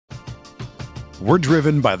We're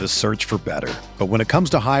driven by the search for better. But when it comes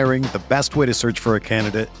to hiring, the best way to search for a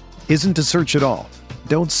candidate isn't to search at all.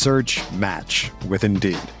 Don't search, match with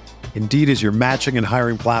Indeed. Indeed is your matching and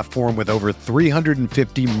hiring platform with over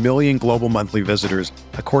 350 million global monthly visitors,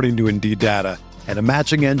 according to Indeed data, and a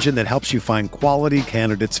matching engine that helps you find quality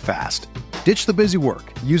candidates fast. Ditch the busy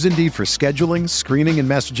work. Use Indeed for scheduling, screening, and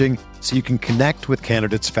messaging so you can connect with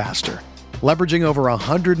candidates faster. Leveraging over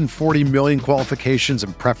 140 million qualifications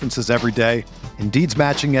and preferences every day, Indeed's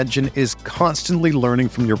matching engine is constantly learning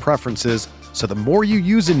from your preferences, so the more you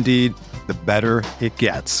use Indeed, the better it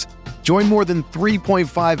gets. Join more than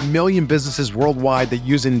 3.5 million businesses worldwide that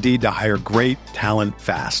use Indeed to hire great talent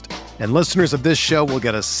fast. And listeners of this show will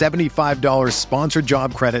get a $75 sponsored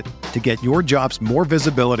job credit to get your jobs more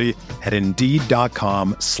visibility at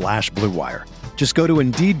Indeed.com/Blue Wire. Just go to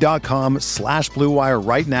Indeed.com/Blue Wire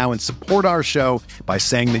right now and support our show by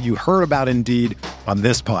saying that you heard about Indeed on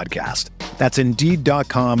this podcast. That's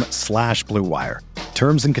Indeed.com/Blue Wire.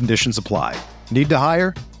 Terms and conditions apply. Need to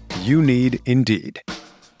hire? You need Indeed.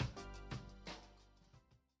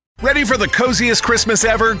 Ready for the coziest Christmas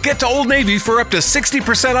ever? Get to Old Navy for up to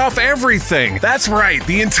 60% off everything. That's right,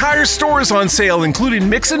 the entire store is on sale, including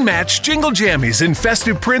mix and match, jingle jammies, and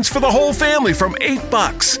festive prints for the whole family from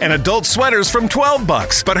 $8, and adult sweaters from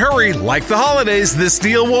 $12. But hurry, like the holidays, this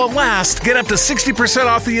deal won't last. Get up to 60%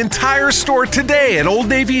 off the entire store today at Old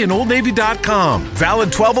Navy and OldNavy.com.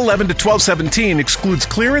 Valid 12/11 to 12/17, excludes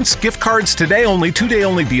clearance, gift cards, today only, 2-day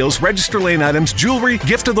only deals, register lane items, jewelry,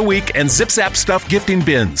 gift of the week, and Zip Zap stuff gifting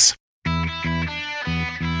bins.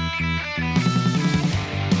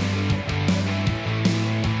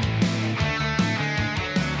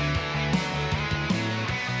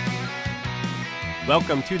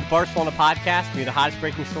 Welcome to the Barcelona podcast, the hottest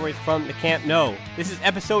breaking stories from the Camp Nou. This is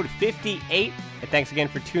episode 58, and thanks again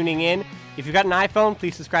for tuning in. If you've got an iPhone,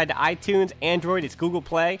 please subscribe to iTunes, Android, it's Google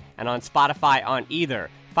Play, and on Spotify on either.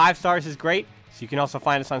 5 stars is great, so you can also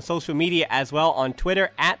find us on social media as well, on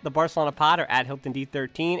Twitter at the Barcelona Pod or at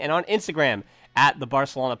HiltonD13, and on Instagram at the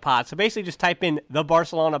Barcelona Pod. So basically just type in the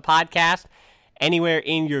Barcelona Podcast anywhere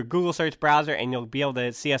in your Google search browser, and you'll be able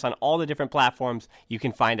to see us on all the different platforms you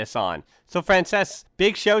can find us on. So, Frances,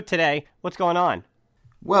 big show today. What's going on?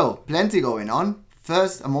 Well, plenty going on.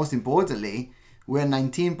 First and most importantly, we're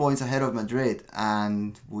 19 points ahead of Madrid,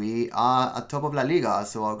 and we are at top of La Liga.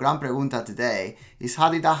 So our gran pregunta today is, how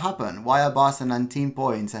did that happen? Why are Barca 19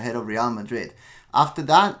 points ahead of Real Madrid? After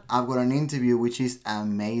that, I've got an interview which is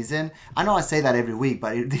amazing. I know I say that every week,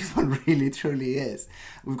 but this one really, truly is.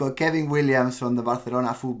 We've got Kevin Williams from the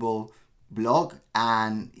Barcelona Football blog,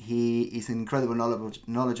 and he is an incredible,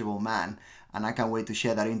 knowledgeable man, and I can't wait to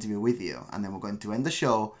share that interview with you. And then we're going to end the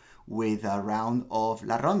show with a round of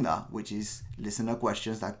La Ronda, which is listener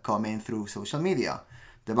questions that come in through social media.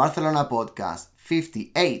 The Barcelona podcast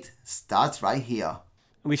 58 starts right here.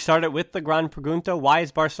 We started with the Gran Pregunta. Why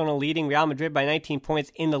is Barcelona leading Real Madrid by 19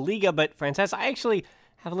 points in the Liga? But, Frances, I actually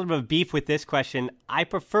have a little bit of beef with this question. I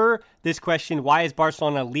prefer this question, why is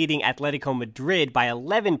Barcelona leading Atletico Madrid by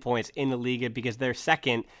 11 points in the Liga, because they're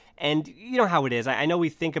second. And you know how it is. I know we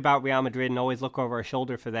think about Real Madrid and always look over our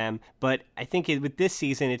shoulder for them, but I think with this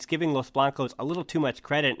season, it's giving Los Blancos a little too much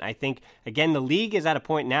credit. And I think, again, the league is at a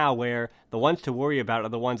point now where the ones to worry about are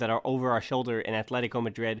the ones that are over our shoulder in Atletico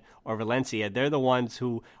Madrid or Valencia. They're the ones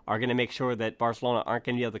who are going to make sure that Barcelona aren't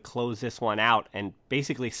going to be able to close this one out and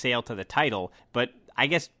basically sail to the title. But I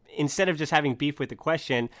guess instead of just having beef with the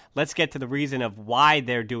question, let's get to the reason of why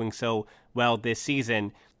they're doing so well this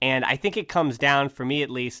season. And I think it comes down, for me at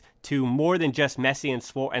least, to more than just Messi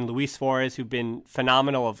and Luis Suarez, who've been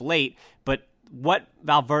phenomenal of late, but what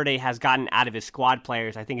Valverde has gotten out of his squad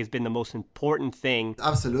players, I think, has been the most important thing.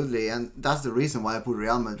 Absolutely, and that's the reason why I put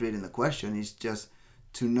Real Madrid in the question, is just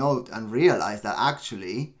to note and realize that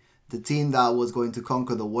actually the team that was going to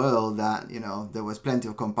conquer the world, that, you know, there was plenty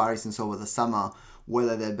of comparisons over the summer,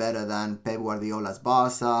 whether they're better than Pep Guardiola's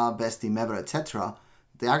Barca, best team ever, etc.,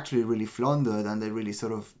 they actually really floundered, and they really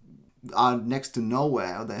sort of are next to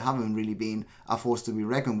nowhere. They haven't really been a force to be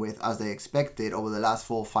reckoned with as they expected over the last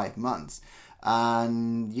 4 or 5 months.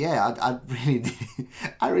 And yeah,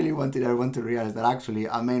 I really wanted everyone to realize that actually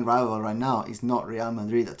our main rival right now is not Real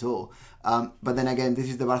Madrid at all. But then again, this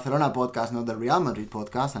is the Barcelona podcast, not the Real Madrid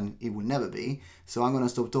podcast, and it will never be. So I'm going to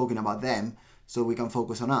stop talking about them so we can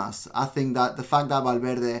focus on us. I think that the fact that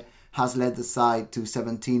Valverde has led the side to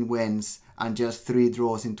 17 wins and just 3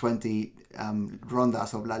 draws in 20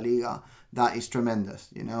 rondas of La Liga, that is tremendous.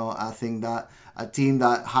 You know, I think that a team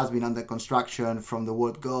that has been under construction from the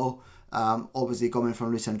word go, obviously coming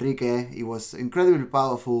from Luis Enrique, it was incredibly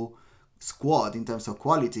powerful squad in terms of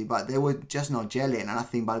quality, but they were just not gelling. And I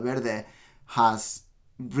think Valverde has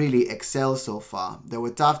really excelled so far. There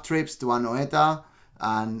were tough trips to Anoeta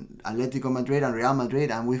and Atletico Madrid and Real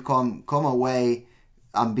Madrid, and we've come away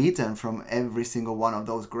unbeaten from every single one of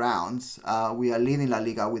those grounds. We are leading La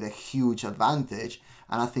Liga with a huge advantage,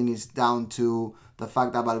 and I think it's down to the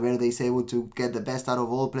fact that Valverde is able to get the best out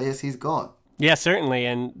of all players he's got. Yeah, certainly.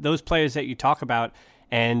 And those players that you talk about,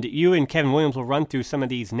 and you and Kevin Williams will run through some of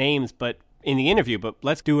these names, but in the interview, but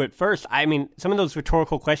let's do it first. I mean, some of those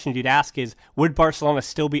rhetorical questions you'd ask is, would Barcelona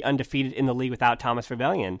still be undefeated in the league without Thomas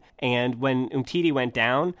Rebellion? And when Umtiti went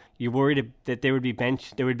down, you're worried that there would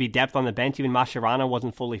be depth on the bench. Even Mascherano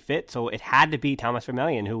wasn't fully fit, so it had to be Thomas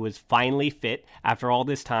Rebellion, who was finally fit after all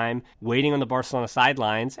this time, waiting on the Barcelona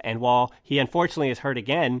sidelines. And while he unfortunately is hurt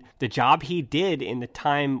again, the job he did in the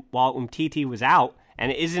time while Umtiti was out,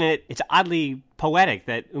 and it's oddly poetic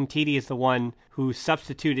that Umtiti is the one who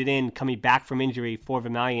substituted in coming back from injury for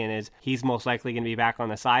Vermaelen, as he's most likely going to be back on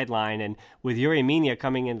the sideline. And with Yuri Mina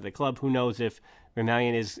coming into the club, who knows if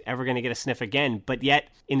Vermaelen is ever going to get a sniff again. But yet,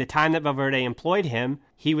 in the time that Valverde employed him,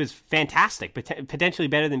 he was fantastic, potentially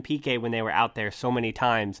better than Piqué when they were out there so many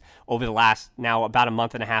times over the last, now about a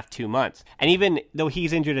month and a half, 2 months. And even though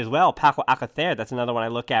he's injured as well, Paco Alcacer, that's another one I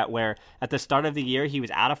look at, where at the start of the year, he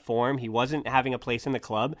was out of form, he wasn't having a place in the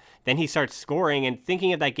club, then he starts scoring, and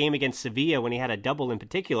thinking of that game against Sevilla when he had a double in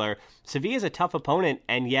particular, Sevilla's a tough opponent,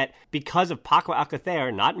 and yet because of Paco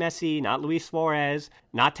Alcacer, not Messi, not Luis Suarez,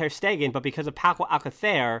 not Ter Stegen, but because of Paco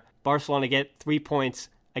Alcacer, Barcelona get 3 points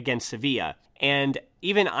against Sevilla. And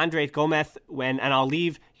even Andres Gomez, and I'll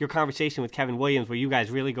leave your conversation with Kevin Williams where you guys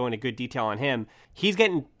really go into good detail on him, he's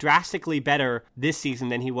getting drastically better this season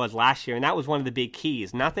than he was last year, and that was one of the big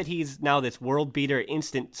keys. Not that he's now this world-beater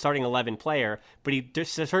instant starting 11 player, but he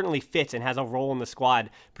just certainly fits and has a role in the squad,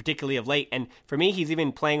 particularly of late. And for me, he's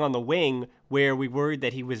even playing on the wing where we worried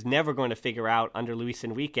that he was never going to figure out under Luis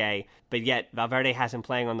Enrique, but yet Valverde has him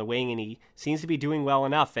playing on the wing, and he seems to be doing well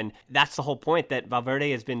enough. And that's the whole point, that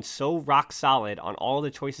Valverde has been so rock solid on all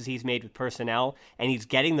the choices he's made with personnel, and he's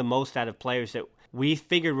getting the most out of players that we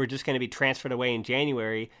figured were just going to be transferred away in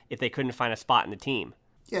January if they couldn't find a spot in the team.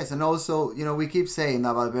 Yes, and also, we keep saying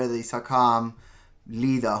that Valverde is a calm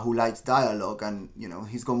leader who likes dialogue, and,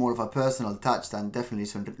 he's got more of a personal touch than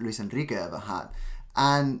definitely Luis Enrique ever had.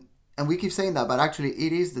 And we keep saying that, but actually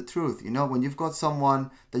it is the truth. When you've got someone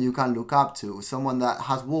that you can look up to, someone that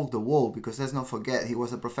has walked the walk, because let's not forget, he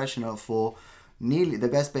was a professional for nearly the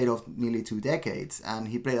best paid of nearly 2 decades, and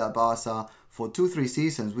he played at Barca for 2-3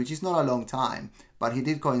 seasons, which is not a long time, but he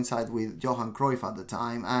did coincide with Johan Cruyff at the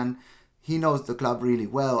time, and he knows the club really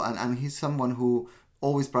well, and he's someone who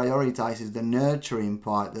always prioritizes the nurturing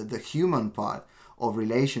part, the human part of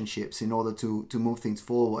relationships in order to move things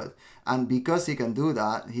forward. And because he can do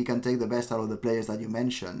that, he can take the best out of the players that you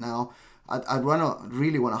mentioned. Now, I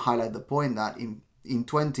really want to highlight the point that in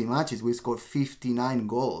 20 matches, we scored 59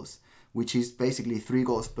 goals, which is basically 3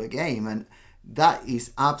 goals per game. And that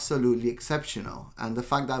is absolutely exceptional. And the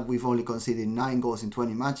fact that we've only conceded 9 goals in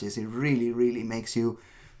 20 matches, it really, really makes you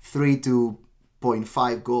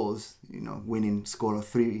 3.5 goals, winning score of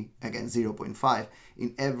 3 against 0.5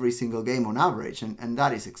 in every single game on average. And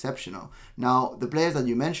that is exceptional. Now, the players that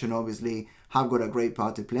you mentioned obviously have got a great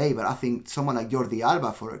part to play, but I think someone like Jordi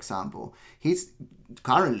Alba, for example, he's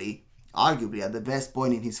currently arguably at the best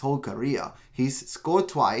point in his whole career. He's scored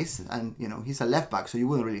twice, and he's a left back, so you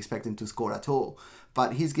wouldn't really expect him to score at all.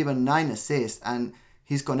 But he's given 9 assists, and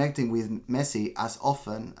he's connecting with Messi as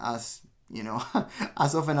often as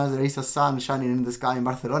as often as there is a sun shining in the sky in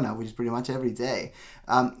Barcelona, which is pretty much every day.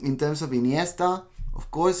 In terms of Iniesta, of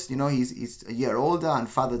course, he's a year older, and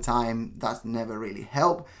father time does never really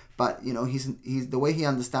help. But he's the way he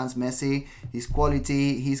understands Messi, his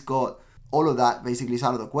quality, he's got all of that basically is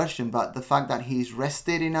out of the question. But the fact that he's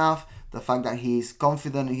rested enough, the fact that he's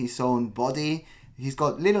confident in his own body, he's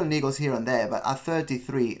got little niggles here and there. But at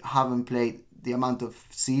 33, haven't played the amount of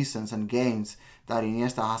seasons and games that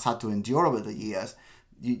Iniesta has had to endure over the years.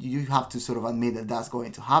 You have to sort of admit that that's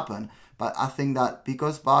going to happen. But I think that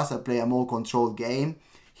because Barca play a more controlled game,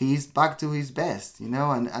 he's back to his best,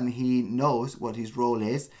 and he knows what his role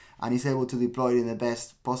is, and he's able to deploy it in the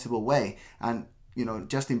best possible way. And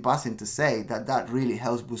just in passing to say that really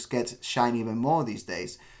helps Busquets shine even more these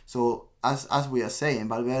days. So as we are saying,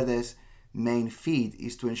 Valverde's main feat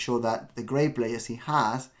is to ensure that the great players he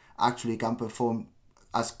has actually can perform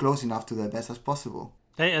as close enough to their best as possible.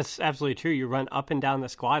 That's absolutely true. You run up and down the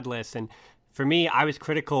squad list. And for me, I was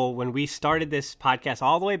critical when we started this podcast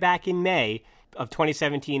all the way back in May of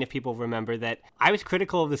 2017, if people remember, that I was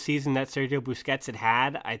critical of the season that Sergio Busquets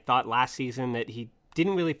had. I thought last season that he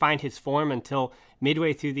didn't really find his form until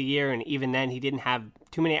midway through the year, and even then he didn't have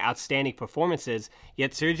too many outstanding performances.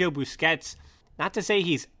 Yet Sergio Busquets, not to say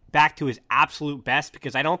he's back to his absolute best,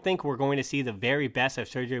 because I don't think we're going to see the very best of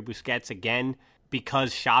Sergio Busquets again,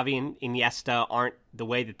 because Xavi and Iniesta aren't the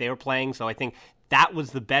way that they were playing. So I think that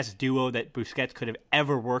was the best duo that Busquets could have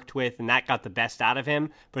ever worked with, and that got the best out of him.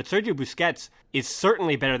 But Sergio Busquets is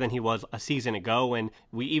certainly better than he was a season ago, and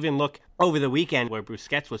we even look over the weekend where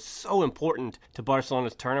Busquets was so important to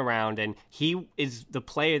Barcelona's turnaround, and he is the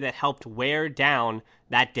player that helped wear down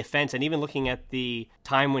that defense. And even looking at the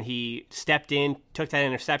time when he stepped in, took that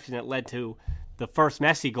interception that led to the first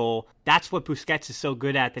Messi goal, that's what Busquets is so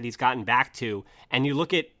good at that he's gotten back to. And you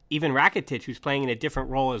look at even Rakitic, who's playing in a different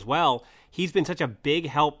role as well. He's been such a big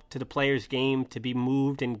help to the player's game to be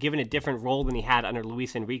moved and given a different role than he had under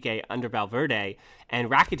Luis Enrique, under Valverde. And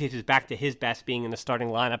Rakitic is back to his best, being in the starting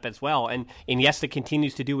lineup as well. And Iniesta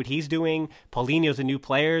continues to do what he's doing. Paulinho's a new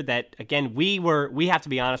player that, again, we have to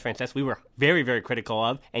be honest, Frances, we were very, very critical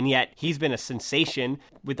of. And yet he's been a sensation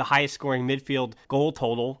with the highest scoring midfield goal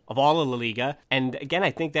total of all of La Liga. And again,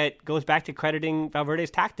 I think that goes back to crediting Valverde's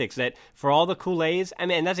tactics, that for all the Culés, I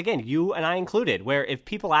mean, and that's, again, you and I included, where if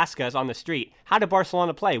people ask us on the street, how did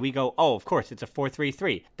Barcelona play? We go, oh, of course, it's a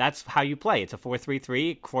 4-3-3. That's how you play. It's a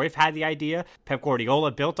 4-3-3. Cruyff had the idea. Pep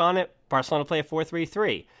Guardiola built on it. Barcelona play a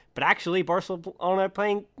 4-3-3. But actually, Barcelona are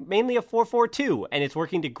playing mainly a 4-4-2, and it's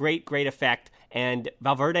working to great, great effect. And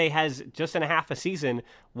Valverde has, just in a half a season,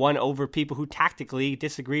 won over people who tactically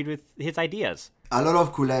disagreed with his ideas. A lot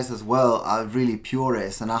of culés as well are really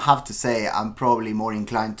purists, and I have to say I'm probably more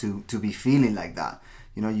inclined to be feeling like that.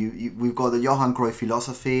 You know, we've got the Johan Cruyff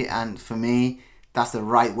philosophy, and for me, that's the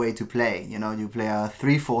right way to play. You know, you play a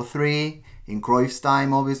 3-4-3 in Cruyff's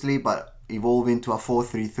time, obviously, but evolve into a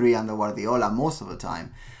 4-3-3 under Guardiola most of the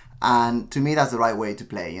time. And to me, that's the right way to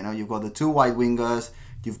play. You know, you've got the two wide wingers,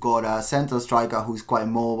 you've got a central striker who's quite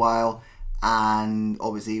mobile, and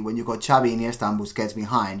obviously when you've got Xavi, Iniesta and Busquets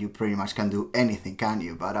behind, you pretty much can do anything, can't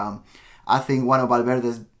you? But I think one of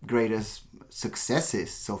Valverde's greatest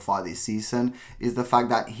successes so far this season is the fact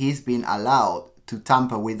that he's been allowed to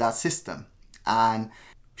tamper with that system. And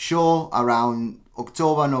sure, around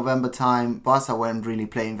October, November time, Barca weren't really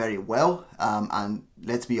playing very well. And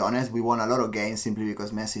let's be honest, we won a lot of games simply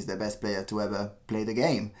because Messi is the best player to ever play the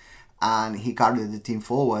game. And he carried the team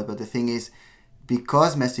forward. But the thing is,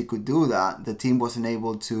 because Messi could do that, the team wasn't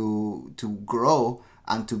able to grow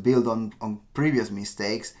and to build on previous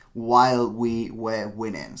mistakes while we were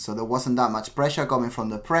winning. So there wasn't that much pressure coming from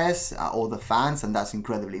the press or the fans, and that's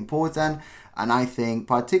incredibly important. And I think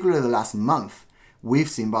particularly the last month, we've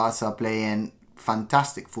seen Barca playing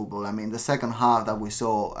fantastic football. I mean, the second half that we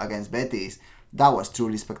saw against Betis, that was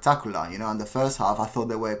truly spectacular. You know, in the first half, I thought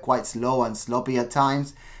they were quite slow and sloppy at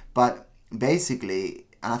times, but basically,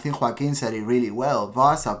 and I think Joaquin said it really well,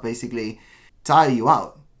 Barca basically tire you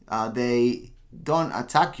out. They don't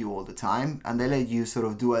attack you all the time, and they let you sort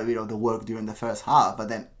of do a bit of the work during the first half, but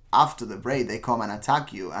then after the break they come and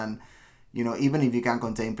attack you. And you know, even if you can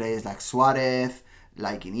contain players like Suarez,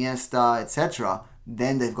 like Iniesta, etc.,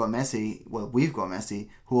 then they've got Messi, well, we've got Messi,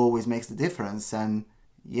 who always makes the difference. And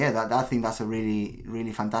yeah, I think that's a really,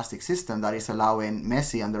 really fantastic system that is allowing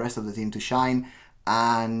Messi and the rest of the team to shine.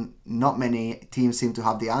 And not many teams seem to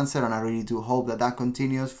have the answer, and I really do hope that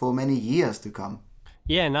continues for many years to come.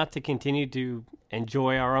 Yeah, not to continue to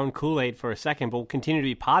enjoy our own Kool-Aid for a second, but we'll continue to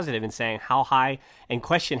be positive in saying how high and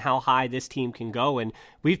question how high this team can go. And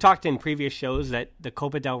we've talked in previous shows that the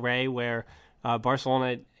Copa del Rey, where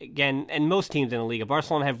Barcelona, again, and most teams in the Liga,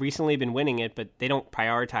 Barcelona have recently been winning it, but they don't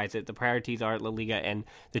prioritize it. The priorities are La Liga and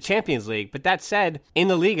the Champions League. But that said, in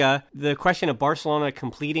the Liga, the question of Barcelona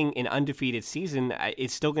completing an undefeated season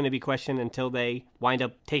is still going to be questioned until they wind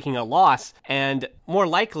up taking a loss. And more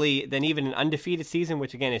likely than even an undefeated season,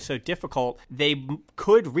 which again is so difficult, they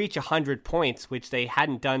could reach 100 points, which they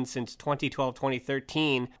hadn't done since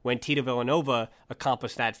 2012-2013 when Tito Villanova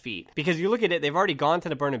accomplished that feat. Because you look at it, they've already gone to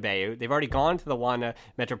the Bernabeu, they've already gone to the Wanda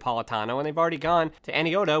Metropolitano, and they've already gone to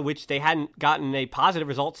Aniota, which they hadn't gotten a positive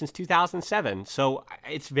result since 2007. So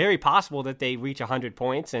it's very possible that they reach 100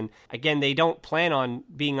 points. And again, they don't plan on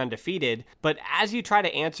being undefeated. But as you try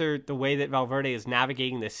to answer the way that Valverde is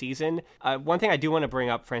navigating this season, one thing I do want to bring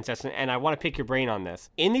up, Frances, and I want to pick your brain on this.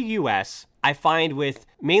 In the U.S., I find with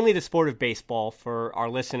mainly the sport of baseball, for our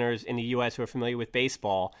listeners in the U.S. who are familiar with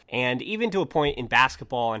baseball, and even to a point in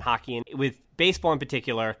basketball and hockey, and with baseball in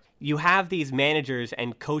particular, you have these managers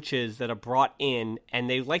and coaches that are brought in, and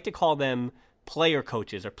they like to call them player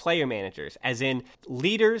coaches or player managers, as in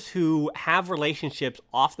leaders who have relationships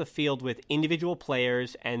off the field with individual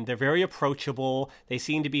players, and they're very approachable. They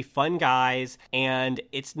seem to be fun guys, and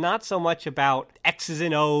it's not so much about X's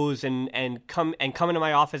and O's and come to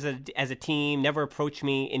my office as a team, never approach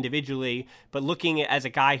me individually, but looking as a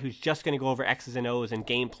guy who's just going to go over X's and O's and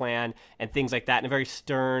game plan and things like that in a very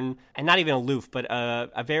stern and not even aloof, but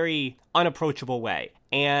a very unapproachable way.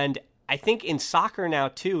 And I think in soccer now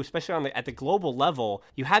too, especially at the global level,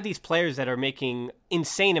 you have these players that are making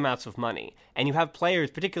insane amounts of money. And you have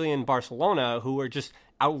players, particularly in Barcelona, who are just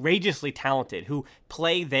outrageously talented, who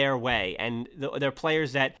play their way. And they're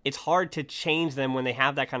players that it's hard to change them when they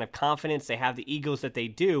have that kind of confidence. They have the egos that they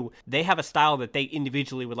do. They have a style that they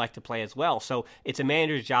individually would like to play as well. So it's a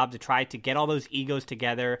manager's job to try to get all those egos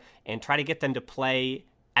together and try to get them to play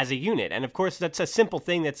as a unit. And of course, that's a simple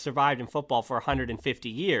thing that's survived in football for 150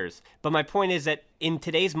 years. But my point is that in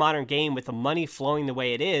today's modern game, with the money flowing the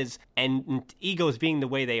way it is and egos being the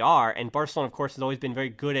way they are, and Barcelona, of course, has always been very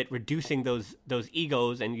good at reducing those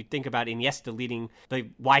egos. And you think about Iniesta leading,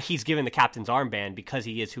 why he's given the captain's armband, because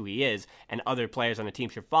he is who he is, and other players on the team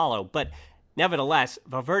should follow. But nevertheless,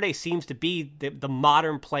 Valverde seems to be the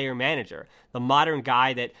modern player manager, the modern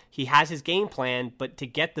guy that he has his game plan, but to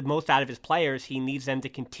get the most out of his players, he needs them to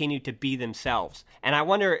continue to be themselves. And I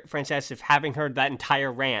wonder, Frances, if having heard that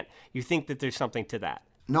entire rant, you think that there's something to that?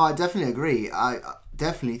 No, I definitely agree. I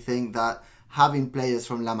definitely think that having players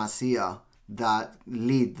from La Masia that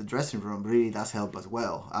lead the dressing room really does help as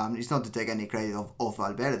well. It's not to take any credit of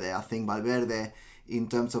Valverde. I think Valverde, in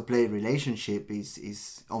terms of player relationship,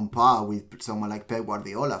 is on par with someone like Pep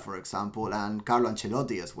Guardiola, for example, and Carlo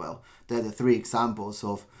Ancelotti as well. They're the three examples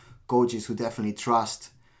of coaches who definitely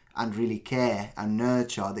trust and really care and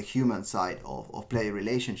nurture the human side of player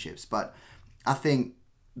relationships. But I think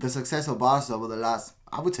the success of Barca over the last,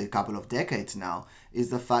 I would say, couple of decades now is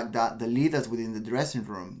the fact that the leaders within the dressing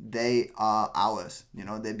room, they are ours. You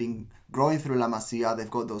know, they've been growing through La Masia. They've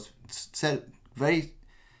got those very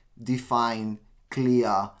defined,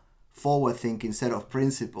 clear, forward-thinking set of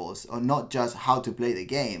principles on not just how to play the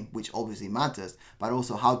game, which obviously matters, but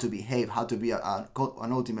also how to behave, how to be an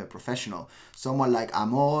ultimate professional. Someone like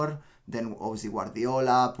Amor, then obviously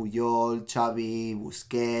Guardiola, Puyol, Xavi,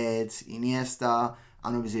 Busquets, Iniesta,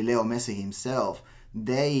 and obviously Leo Messi himself.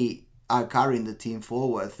 They are carrying the team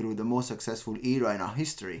forward through the most successful era in our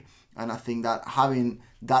history. And I think that having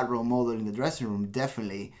that role model in the dressing room,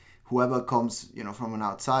 definitely, whoever comes, from an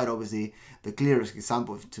outside, obviously the clearest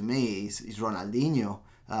example to me is Ronaldinho,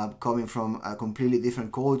 coming from a completely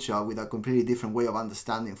different culture with a completely different way of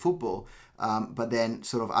understanding football, but then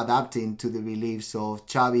sort of adapting to the beliefs of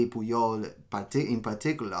Xavi, Puyol in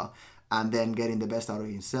particular, and then getting the best out of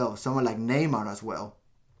himself. Someone like Neymar as well,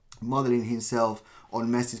 modeling himself on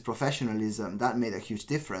Messi's professionalism, that made a huge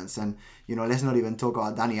difference. And, let's not even talk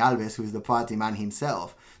about Dani Alves, who is the party man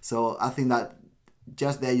himself. So I think that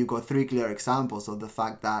just there you got three clear examples of the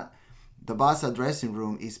fact that the Barca dressing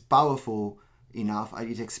room is powerful enough, and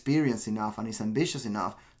it's experienced enough, and it's ambitious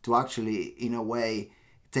enough to actually, in a way,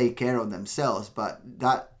 take care of themselves. But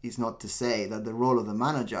that is not to say that the role of the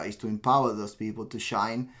manager is to empower those people to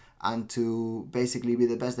shine and to basically be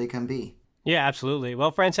the best they can be. Yeah, absolutely.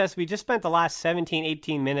 Well, Frances, we just spent the last 17,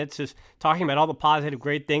 18 minutes just talking about all the positive,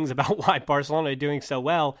 great things about why Barcelona are doing so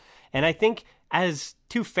well. And I think as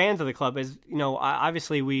two fans of the club, as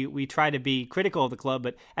obviously we try to be critical of the club,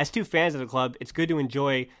 but as two fans of the club, it's good to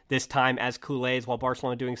enjoy this time as Culés while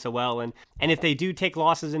Barcelona are doing so well. And if they do take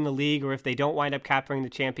losses in the league, or if they don't wind up capturing the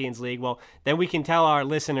Champions League, well, then we can tell our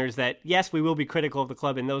listeners that, yes, we will be critical of the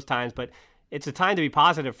club in those times, but it's a time to be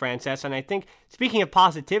positive, Frances. And I think, speaking of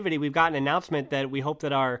positivity, we've got an announcement that we hope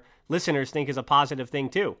that our listeners think is a positive thing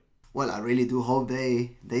too. Well, I really do hope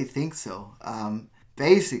they think so.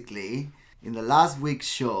 Basically, in the last week's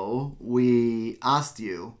show, we asked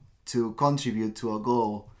you to contribute to a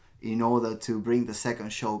goal in order to bring the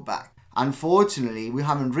second show back. Unfortunately, we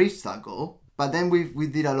haven't reached that goal, but then we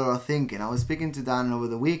did a lot of thinking. I was speaking to Dan over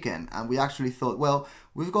the weekend, and we actually thought, well,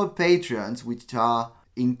 we've got Patreons which are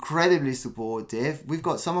incredibly supportive. We've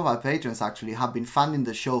got some of our patrons actually have been funding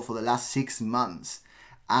the show for the last 6 months,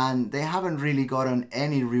 and they haven't really gotten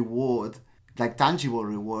any reward, like tangible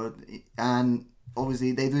reward, and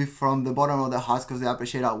obviously they do it from the bottom of their hearts because they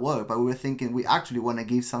appreciate our work. But we were thinking we actually want to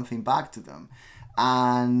give something back to them,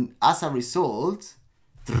 and as a result,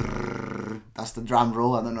 that's the drum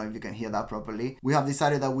roll, I don't know if you can hear that properly, we have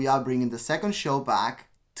decided that we are bringing the second show back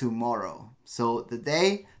tomorrow. So the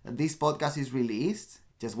day that this podcast is released,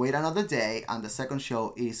 just wait another day and the second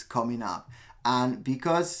show is coming up. And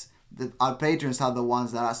because our patrons are the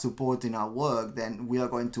ones that are supporting our work, then we are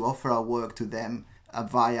going to offer our work to them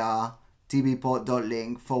via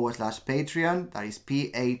tbpod.link/Patreon. That is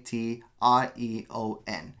Patreon.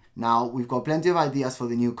 Now, we've got plenty of ideas for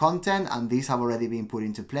the new content, and these have already been put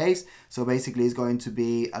into place. So basically, it's going to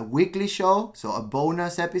be a weekly show, so a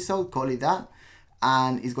bonus episode, call it that.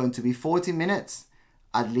 And it's going to be 40 minutes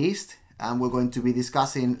at least. And we're going to be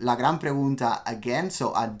discussing La Gran Pregunta again,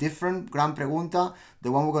 so a different Gran Pregunta.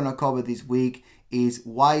 The one we're going to cover this week is,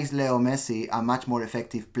 why is Leo Messi a much more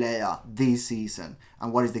effective player this season?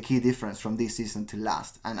 And what is the key difference from this season to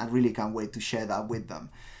last? And I really can't wait to share that with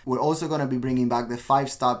them. We're also going to be bringing back the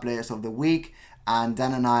 5-star players of the week. And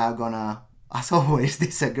Dan and I are going to, as always,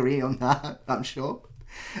 disagree on that, I'm sure.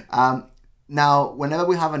 Now, whenever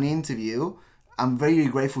we have an interview, I'm very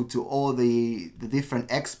grateful to all the different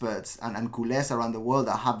experts and culés around the world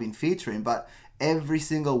that have been featuring, but every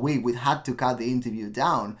single week we had to cut the interview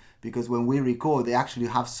down because when we record, they actually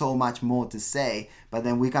have so much more to say, but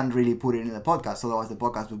then we can't really put it in the podcast, otherwise the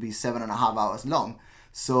podcast would be 7.5 hours long.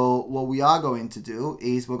 So what we are going to do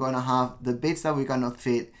is we're going to have the bits that we cannot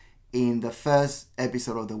fit in the first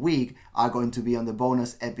episode of the week are going to be on the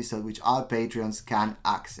bonus episode, which our Patreons can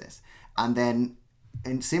access.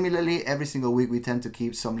 And similarly, every single week we tend to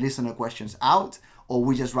keep some listener questions out, or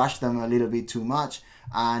we just rush them a little bit too much,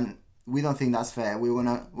 and we don't think that's fair. We're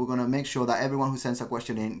gonna make sure that everyone who sends a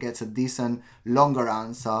question in gets a decent, longer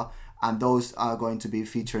answer, and those are going to be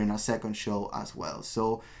featured in our second show as well.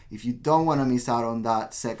 So if you don't want to miss out on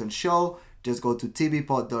that second show, just go to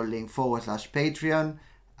tbpod.link/Patreon,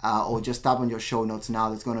 or just tap on your show notes now.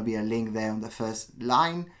 There's going to be a link there on the first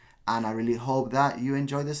line, and I really hope that you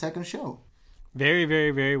enjoy the second show. Very,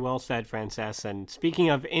 very, very well said, Frances. And speaking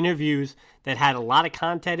of interviews that had a lot of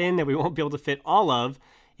content in that we won't be able to fit all of,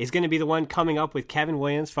 is going to be the one coming up with Kevin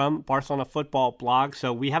Williams from Barcelona Football Blog.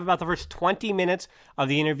 So we have about the first 20 minutes of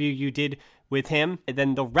the interview you did with him. And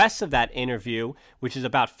then the rest of that interview, which is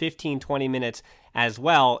about 15-20 minutes as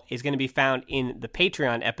well, is going to be found in the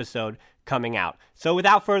Patreon episode coming out. So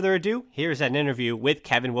without further ado, here's an interview with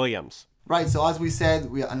Kevin Williams. Right, so as we said,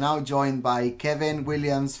 we are now joined by Kevin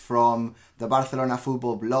Williams from the Barcelona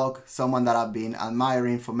Football Blog, someone that I've been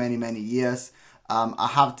admiring for many, many years. I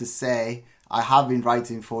have to say, I have been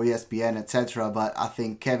writing for ESPN, etc., but I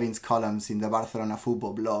think Kevin's columns in the Barcelona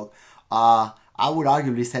Football Blog are, I would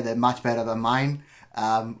arguably say, they're much better than mine,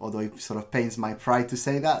 although it sort of pains my pride to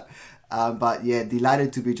say that. But yeah,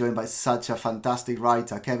 delighted to be joined by such a fantastic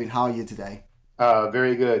writer. Kevin, how are you today?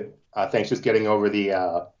 Very good. Thanks. Just getting over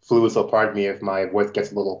the flu, so pardon me if my voice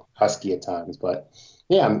gets a little husky at times. But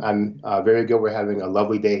yeah, I'm very good. We're having a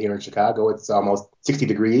lovely day here in Chicago. It's almost 60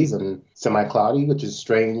 degrees and semi-cloudy, which is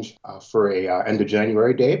strange for a end of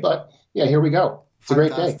January day. But yeah, here we go. It's a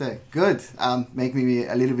great day. Good. Make me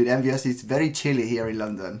a little bit envious. It's very chilly here in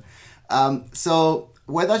London. So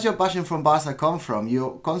where does your passion from Barca come from?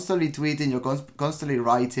 You're constantly tweeting, you're constantly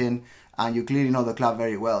writing, and you clearly know the club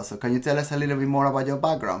very well. So can you tell us a little bit more about your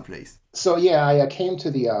background, please? So yeah, I came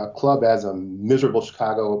to the club as a miserable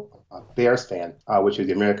Chicago Bears fan, which is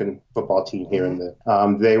the American football team here in the.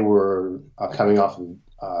 They were coming off of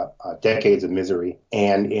decades of misery,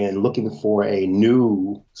 and in looking for a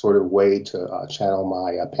new sort of way to channel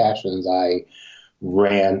my passions, I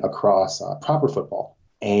ran across proper football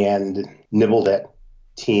and nibbled at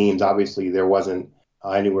teams. Obviously, there wasn't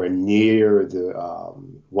anywhere near the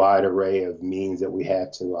wide array of means that we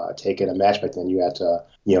had to take in a match back then. You had to,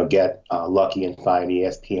 get lucky and find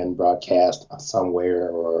ESPN broadcast somewhere,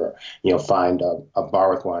 or find a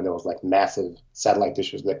bar with one. There was like massive satellite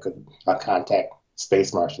dishes that could contact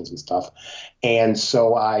space Martians and stuff. And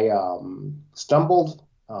so I stumbled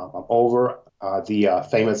over the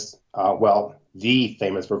famous Rivaldo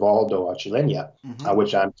Chilena,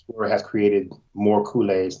 which I'm sure has created more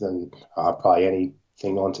Kool-Aids than probably anything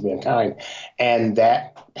known to mankind. And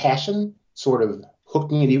that passion sort of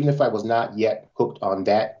hooked me. And even if I was not yet hooked on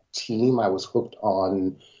that team, I was hooked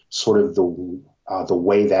on sort of the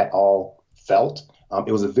way that all felt.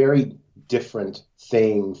 It was a very different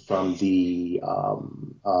thing from the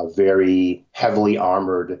very heavily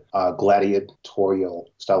armored gladiatorial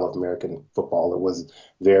style of American football. It was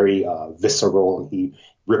very visceral, and he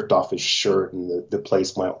ripped off his shirt and the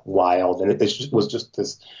place went wild. And it was just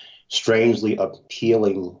this strangely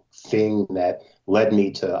appealing thing that led me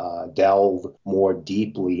to delve more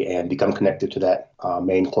deeply and become connected to that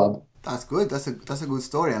main club. That's good. That's a good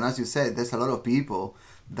story. And as you said, there's a lot of people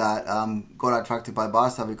that got attracted by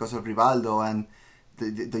Barca because of Rivaldo and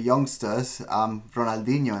the youngsters,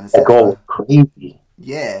 Ronaldinho. And that goal, crazy.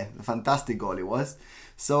 Yeah, a fantastic goal it was.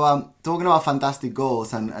 So talking about fantastic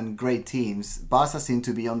goals and great teams, Barca seem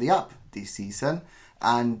to be on the up this season.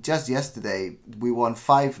 And just yesterday, we won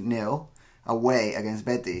 5-0 away against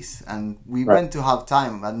Betis. And we went to half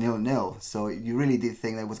time at 0-0. So you really did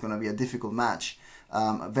think that it was going to be a difficult match.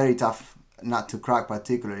 Very tough nut to crack,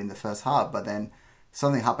 particularly in the first half. But then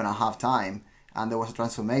something happened at half time and there was a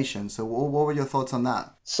transformation. So what were your thoughts on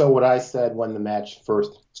that? So what I said when the match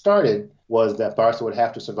first started was that Barca would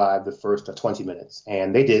have to survive the first 20 minutes.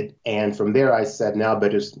 And they did. And from there, I said, now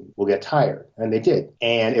Betis will get tired. And they did.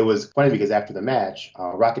 And it was funny because after the match,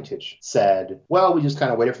 Rakitic said, well, we just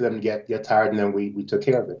kind of waited for them to get tired and then we took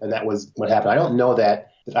care of it. And that was what happened. I don't know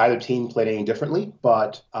that either team played any differently,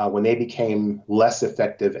 but when they became less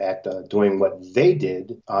effective at doing what they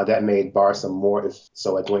did, that made Barca more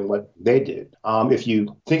so at doing what they did. If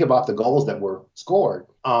you think about the goals that were scored,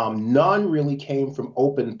 none really came from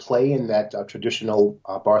open play in that traditional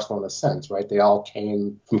Barcelona sense, right? They all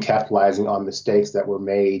came from capitalizing on mistakes that were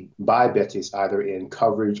made by Betis, either in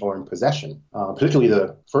coverage or in possession, particularly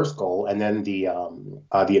the first goal, and then the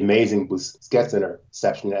amazing Busquets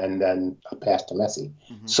interception, and then a pass to Messi.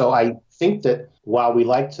 Mm-hmm. So I think that while we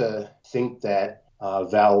like to think that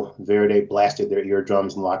Valverde blasted their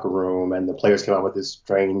eardrums in the locker room and the players came out with this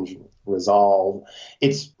strange resolve,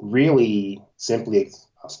 it's really simply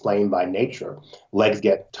explained by nature. Legs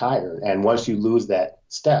get tired. And once you lose that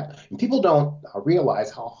step, and people don't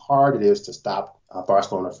realize how hard it is to stop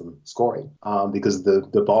Barcelona from scoring because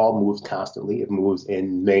the ball moves constantly. It moves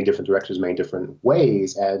in many different directions, many different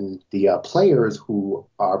ways. And the players who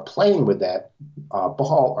are playing with that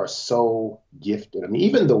ball are so gifted. I mean,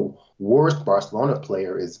 even the worst Barcelona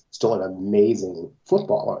player is still an amazing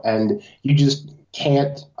footballer. And you just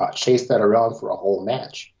can't chase that around for a whole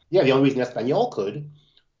match. Yeah, the only reason Espanyol could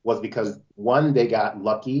was because, one, they got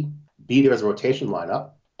lucky, B, there was a rotation lineup,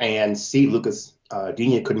 and C, Lucas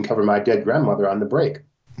Digne couldn't cover my dead grandmother on the break.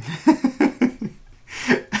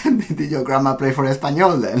 Did your grandma play for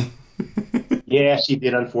Espanyol then? Yeah, she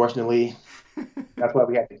did, unfortunately. That's why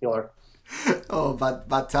we had to kill her. Oh,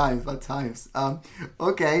 bad times.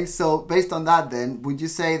 Okay, so based on that then, would you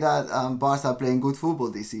say that Barca are playing good football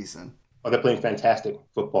this season? Oh, they're playing fantastic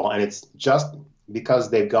football, and it's just because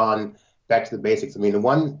they've gone back to the basics. I mean, the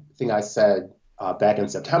one thing I said back in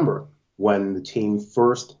September when the team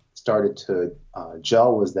first started to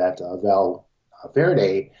gel was that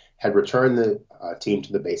Valverde had returned the team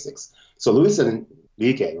to the basics. So Luis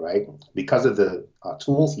Enrique, right, because of the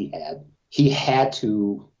tools he had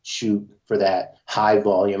to shoot for that high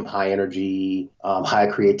volume, high energy, high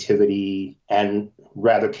creativity, and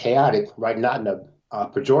rather chaotic, right? Not in a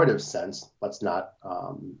pejorative sense. Let's not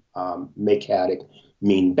make chaotic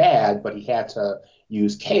mean bad, but he had to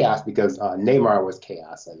use chaos because Neymar was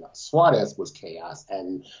chaos and Suarez was chaos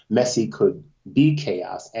and Messi could be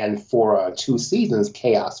chaos. And for 2 seasons,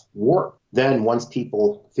 chaos worked. Then once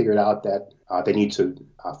people figured out that they need to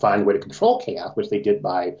find a way to control chaos, which they did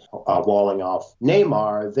by walling off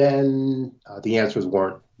Neymar, then the answers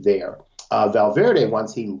weren't there. Valverde,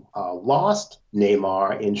 once he lost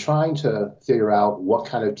Neymar, in trying to figure out what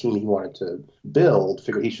kind of team he wanted to build,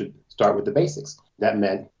 figured he should start with the basics. That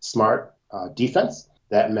meant smart defense.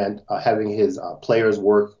 That meant having his players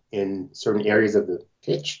work in certain areas of the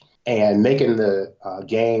pitch and making the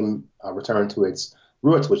game return to its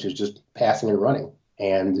roots, which is just passing and running.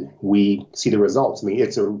 And we see the results. I mean,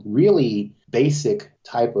 it's a really basic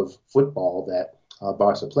type of football that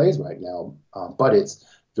Barca plays right now, but it's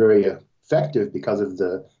very effective because of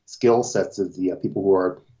the skill sets of the people who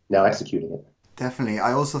are now executing it. Definitely.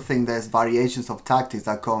 I also think there's variations of tactics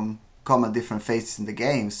that come at different phases in the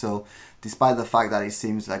game. So despite the fact that it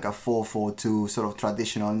seems like a 4-4-2 sort of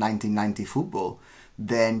traditional 1990 football,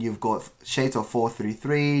 then you've got shades of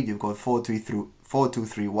 4-3-3, you've got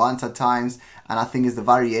 4-2-3-1 at times, and I think it's the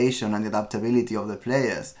variation and the adaptability of the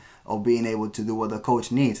players of being able to do what the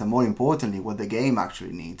coach needs and, more importantly, what the game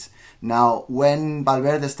actually needs. Now, when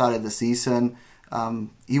Valverde started the season,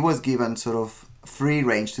 he was given sort of free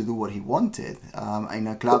range to do what he wanted in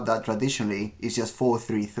a club that traditionally is just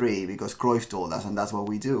 4-3-3 because Cruyff told us and that's what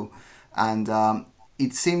we do. And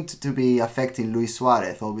it seemed to be affecting Luis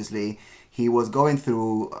Suarez. Obviously, he was going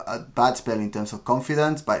through a bad spell in terms of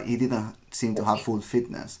confidence, but he didn't seem to have full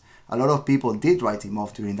fitness. A lot of people did write him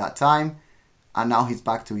off during that time, and now he's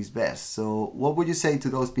back to his best. So what would you say to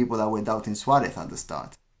those people that were doubting Suarez at the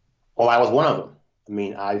start? Well, I was one of them. I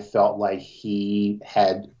mean, I felt like he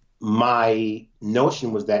had... My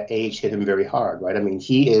notion was that age hit him very hard, right? I mean,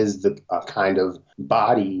 he is the kind of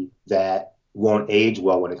body that won't age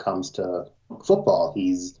well when it comes to football.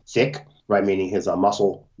 He's thick, right, meaning his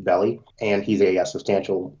muscle belly, and he's a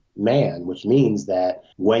substantial man, which means that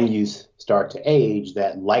when you start to age,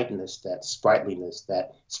 that lightness, that sprightliness,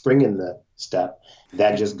 that spring in the step,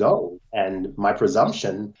 that just goes. And my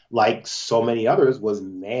presumption, like so many others, was,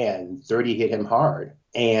 man, 30 hit him hard.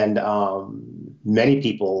 And many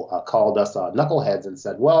people called us knuckleheads and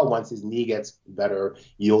said, well, once his knee gets better,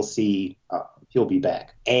 you'll see he'll be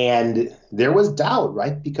back. And there was doubt,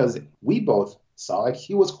 right? Because we both saw it.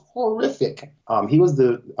 He was horrific. He was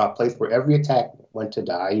the place where every attack went to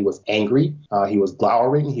die. He was angry. He was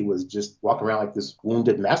glowering. He was just walking around like this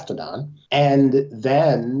wounded mastodon. And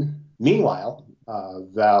then, meanwhile,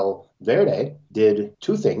 Valverde did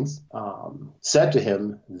two things. Said to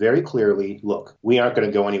him very clearly, look, we aren't going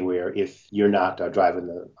to go anywhere if you're not driving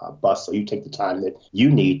the bus, so you take the time that you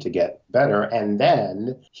need to get better. And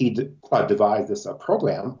then he devised this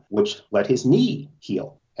program which let his knee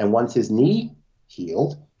heal. And once his knee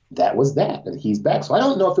healed, that was that, and he's back. So I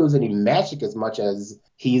don't know if it was any magic as much as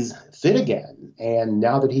he's fit again. And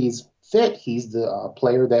now that he's fit, he's the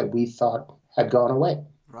player that we thought had gone away.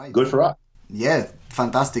 Right. Good for us. Yeah,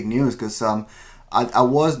 fantastic news, because I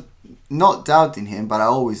was not doubting him, but I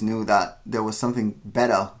always knew that there was something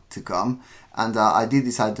better to come. And I did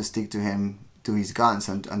decide to stick to him, to his guns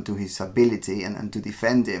and to his ability and to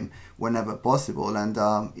defend him whenever possible. And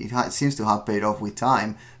it seems to have paid off with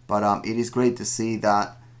time. But it is great to see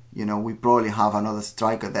that, you know, we probably have another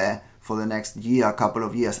striker there for the next year, couple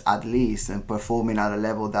of years at least, and performing at a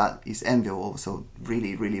level that is enviable. So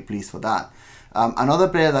really, really pleased for that. Another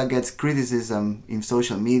player that gets criticism in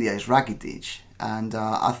social media is Rakitic. And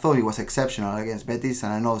I thought he was exceptional against Betis,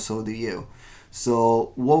 and I know so do you.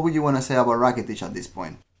 So what would you want to say about Rakitic at this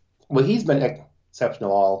point? Well, he's been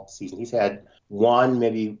exceptional all season. He's had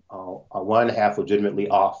maybe one and a half legitimately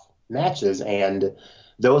off matches, and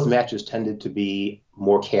those matches tended to be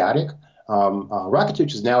more chaotic.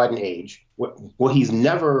 Rakitic is now at an age where he's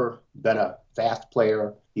never been a fast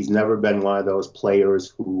player. He's never been one of those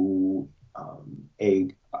players who a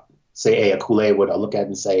Kool-Aid would look at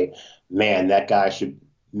and say, man, that guy should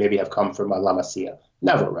maybe have come from La Masia.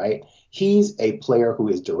 Never, right? He's a player who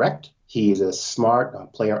is direct. He's a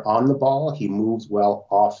smart player on the ball. He moves well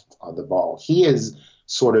off of the ball. He is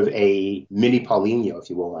sort of a mini Paulinho, if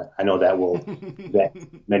you will. I know that will vet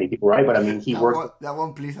many people, right? But I mean, that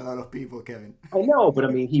won't please a lot of people, Kevin. I know, but I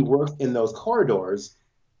mean, he works in those corridors,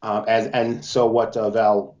 so what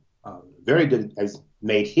Valverde did has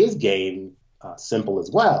made his game simple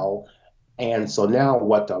as well. And so now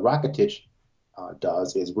what Rakitic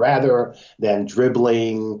does is, rather than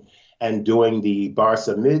dribbling and doing the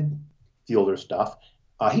Barca midfielder stuff,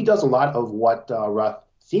 he does a lot of what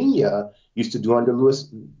Rafinha used to do under Luis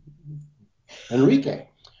Enrique.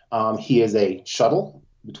 He is a shuttle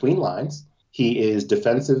between lines. He is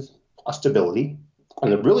defensive stability.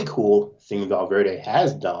 And the really cool thing Valverde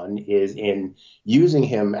has done is, in using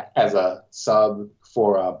him as a sub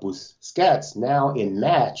for Busquets, now in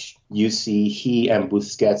match, you see he and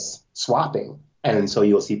Busquets swapping. And so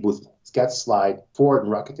you'll see Busquets slide forward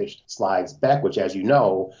and Rakitic slides back, which, as you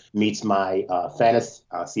know, meets my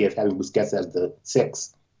fantasy of having Busquets as the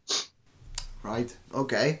 6. Right.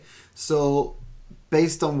 Okay. So,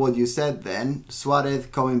 based on what you said then, Suarez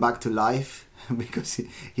coming back to life, because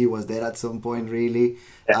he was there at some point, really.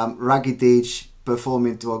 Yeah. Rakitic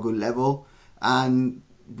performing to a good level. And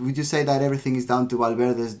would you say that everything is down to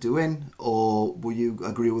Valverde's doing? Or would you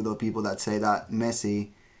agree with the people that say that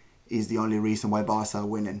Messi is the only reason why Barca are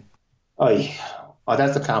winning? Oh,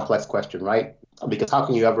 that's a complex question, right? Because how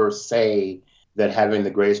can you ever say that having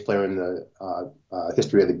the greatest player in the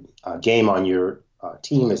history of the game on your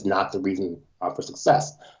team is not the reason for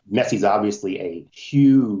success? Messi's obviously a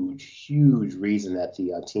huge, huge reason that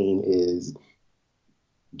the team is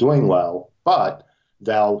doing well, but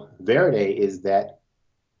Valverde is that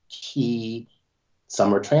key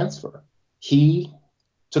summer transfer. He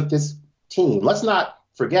took this team. Let's not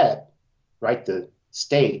forget, right, the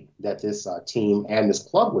state that this team and this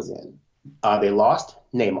club was in. They lost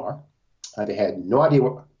Neymar. They had no idea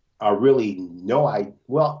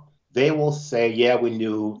well, they will say, yeah, we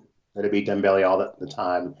knew that it'd be Dembele all the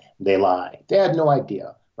time. They lie. They had no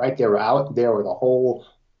idea, right? They were out there with a whole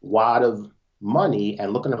wad of money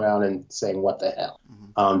and looking around and saying, what the hell?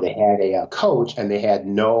 Mm-hmm. They had a coach, and they had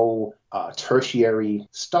no tertiary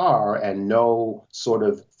star and no sort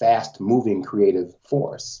of fast-moving creative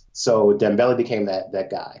force. So Dembele became that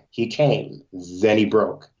guy. He came, then he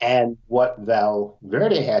broke. And what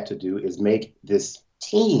Valverde had to do is remake this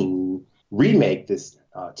team, 3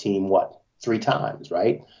 times,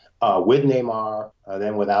 right? With Neymar,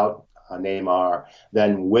 then without Neymar,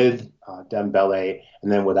 then with Dembele,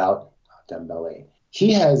 and then without Dembele.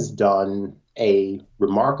 he has done a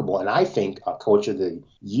remarkable, and I think a coach of the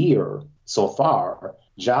year so far,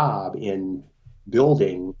 job in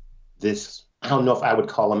building this. I don't know if I would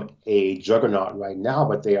call them a juggernaut right now,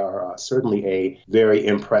 but they are certainly a very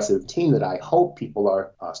impressive team that I hope people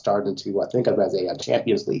are starting to think of as a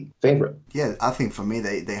Champions League favorite. Yeah, I think for me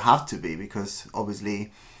they have to be, because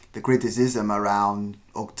obviously the criticism around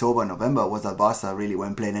October, November was that Barca really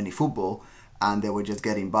weren't playing any football and they were just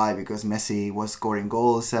getting by because Messi was scoring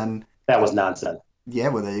goals. And that was nonsense. Yeah,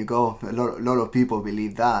 well, there you go. A lot of people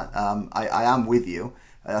believe that. I am with you.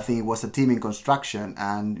 I think it was a team in construction,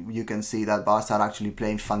 and you can see that Barca are actually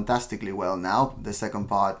playing fantastically well now. The second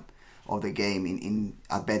part of the game in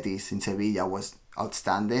at Betis in Sevilla was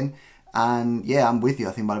outstanding, and yeah, I'm with you.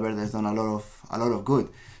 I think Valverde has done a lot of good.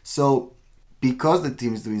 So, because the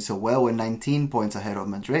team is doing so well, we're 19 points ahead of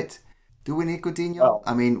Madrid. Do we need Coutinho? Well,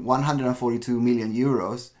 I mean, 142 million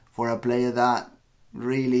euros for a player that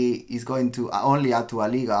really is going to only add to a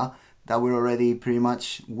Liga that we're already pretty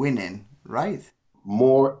much winning, right?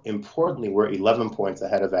 More importantly, we're 11 points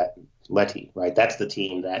ahead of Atleti, right? That's the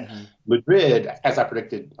team that Madrid, as I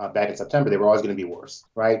predicted back in September, they were always going to be worse,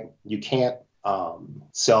 right? You can't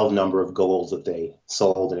sell the number of goals that they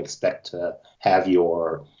sold and expect to have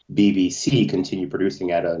your BBC continue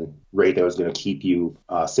producing at a rate that was going to keep you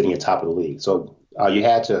sitting at top of the league. So you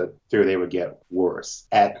had to fear they would get worse.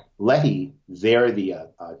 At Atleti, they're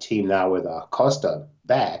the team now with Costa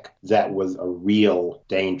back that was a real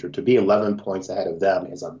danger. To be 11 points ahead of them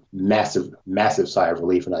is a massive, massive sigh of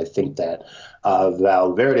relief. And I think that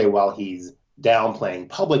Valverde, while he's downplaying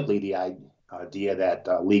publicly the idea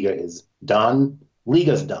that Liga is done,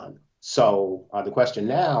 Liga's done. So the question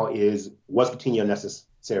now is, was Coutinho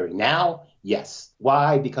necessary now? Yes.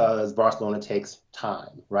 Why? Because Barcelona takes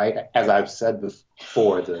time, right? As I've said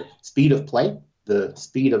before, the speed of play, the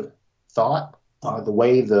speed of thought, the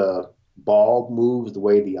way the ball moves, the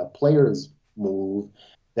way the players move,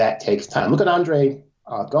 that takes time. Look at Andre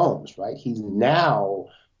Gomes, right? He's now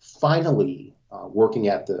finally working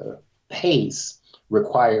at the pace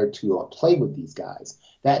required to play with these guys.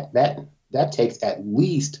 That takes at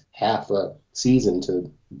least half a season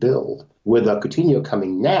to build. With Coutinho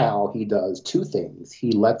coming now, he does two things.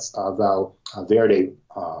 He lets Valverde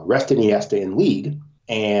rest Iniesta in league,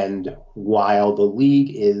 and while the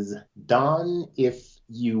league is done, if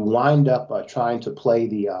you wind up trying to play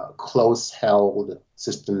the close-held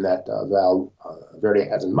system that Valverde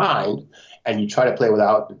has in mind, and you try to play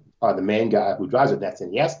without the main guy who drives it, that's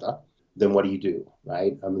Iniesta, then what do?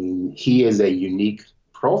 Right? I mean, he is a unique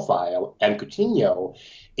profile, and Coutinho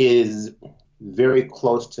is very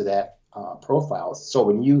close to that profile. So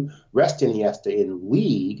when you rest Iniesta in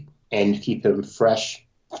league and keep him fresh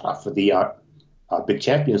for the big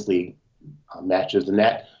Champions League matches, then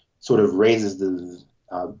that sort of raises the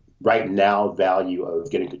right now value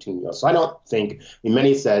of getting Coutinho. So I don't think,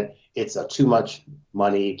 many said it's too much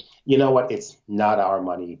money. You know what? It's not our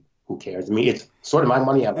money. Who cares? I mean, it's sort of my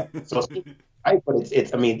money. So right, but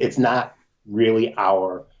it's not really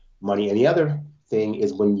our money. And the other thing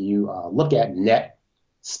is when you look at net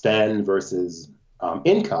spend versus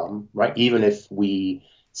income, right? Even if we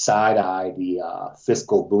side-eye the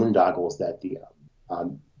fiscal boondoggles that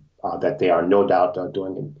that they are no doubt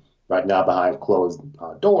doing right now behind closed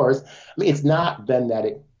doors, I mean, it's not been that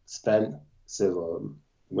expensive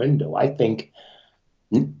window. I think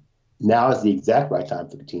now is the exact right time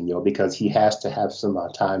for Coutinho because he has to have some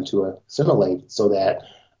time to assimilate so that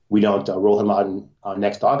we don't roll him out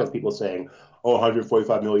next August, people saying, oh,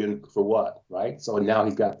 145 million for what, right? So now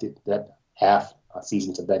he's got that half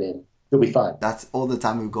season to bet in. He'll be fine. That's all the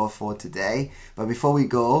time we've got for today. But before we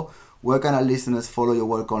go, where can our listeners follow your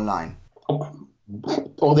work online? Or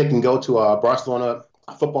they can go to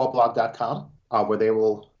BarcelonaFootballBlog.com, where they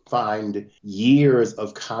will find years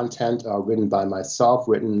of content written by myself,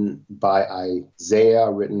 written by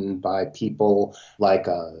Isaiah, written by people like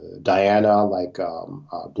Diana, like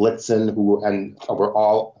Blitzen, and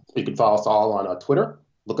you can follow us all on Twitter.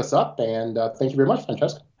 Look us up, and thank you very much,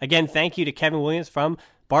 Francesca. Again, thank you to Kevin Williams from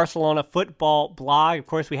Barcelona Football Blog. Of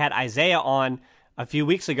course, we had Isaiah on a few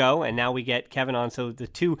weeks ago, and now we get Kevin on. So the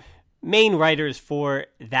two main writers for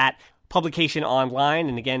that publication online.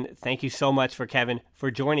 And again, thank you so much for Kevin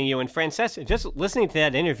for joining you. And Francesca, just listening to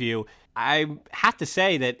that interview, I have to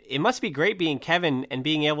say that it must be great being Kevin and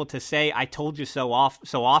being able to say, I told you so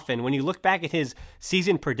often. When you look back at his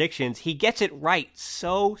season predictions, he gets it right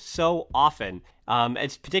so often.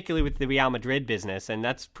 It's particularly with the Real Madrid business, and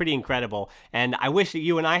that's pretty incredible. And I wish that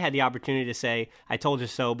you and I had the opportunity to say, I told you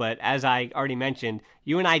so, but as I already mentioned,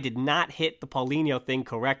 you and I did not hit the Paulinho thing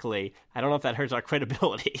correctly. I don't know if that hurts our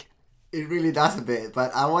credibility. It really does a bit,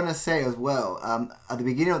 but I want to say as well, at the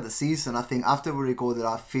beginning of the season, I think after we recorded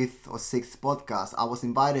our 5th or 6th podcast, I was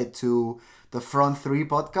invited to the Front 3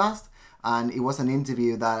 podcast, and it was an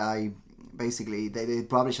interview that they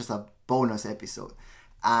published as a bonus episode.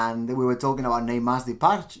 And we were talking about Neymar's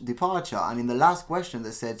departure, and in the last question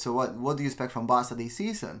they said, so what do you expect from Barca this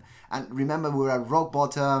season? And remember, we were at rock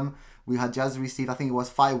bottom. We had just received, I think it was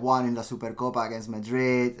 5-1 in the Supercopa against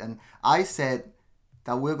Madrid, and I said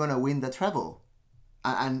that we're going to win the treble.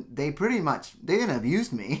 And they didn't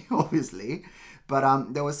abuse me, obviously,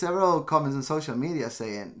 but there were several comments on social media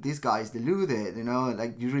saying, this guy is deluded,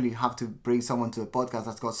 like you really have to bring someone to a podcast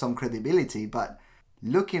that's got some credibility. But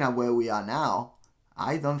looking at where we are now,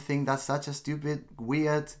 I don't think that's such a stupid,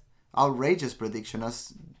 weird, outrageous prediction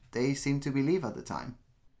as they seem to believe at the time.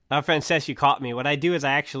 Now, Frances, you caught me. What I do is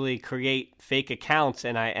I actually create fake accounts,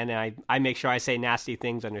 and I make sure I say nasty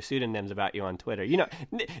things under pseudonyms about you on Twitter.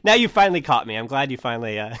 Now you finally caught me. I'm glad you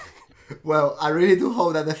finally... Well, I really do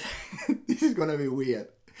hope that this is going to be weird.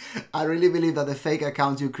 I really believe that the fake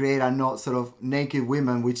accounts you create are not sort of naked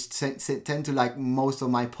women, which tend to like most of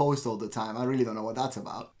my posts all the time. I really don't know what that's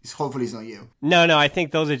about. Hopefully it's not you. No, I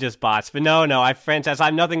think those are just bots. But Frances,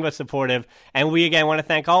 I'm nothing but supportive. And we, again, want to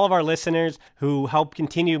thank all of our listeners who help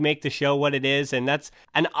continue make the show what it is. And that's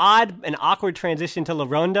an awkward transition to La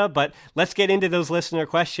Ronda, but let's get into those listener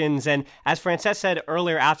questions. And as Frances said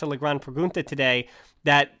earlier after La Gran Pregunta today,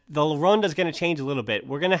 that the Ronda is going to change a little bit.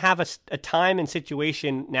 We're going to have a time and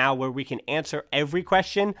situation now where we can answer every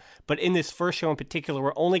question, but in this first show in particular,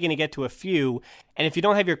 we're only going to get to a few. And if you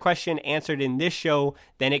don't have your question answered in this show,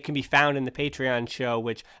 then it can be found in the Patreon show,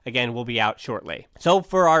 which, again, will be out shortly. So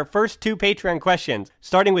for our first 2 Patreon questions,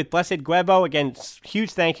 starting with Blessed Guebo, again, huge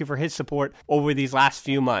thank you for his support over these last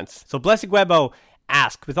few months. So Blessed Guebo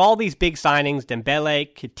asked, with all these big signings,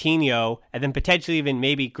 Dembele, Coutinho, and then potentially even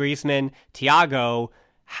maybe Griezmann, Thiago,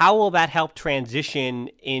 how will that help transition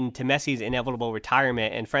into Messi's inevitable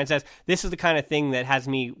retirement? And Frances, this is the kind of thing that has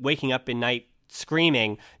me waking up at night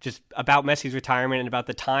screaming just about Messi's retirement and about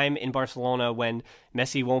the time in Barcelona when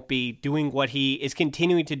Messi won't be doing what he is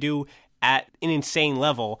continuing to do at an insane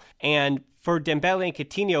level. And for Dembele and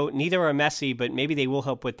Coutinho, neither are Messi, but maybe they will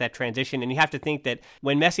help with that transition. And you have to think that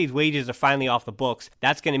when Messi's wages are finally off the books,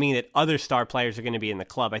 that's going to mean that other star players are going to be in the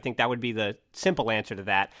club. I think that would be the simple answer to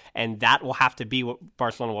that, and that will have to be what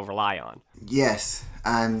Barcelona will rely on. Yes,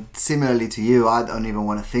 and similarly to you, I don't even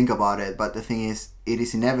want to think about it, but the thing is, it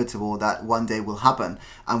is inevitable that one day will happen.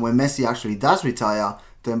 And when Messi actually does retire,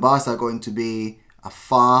 then Barca are going to be a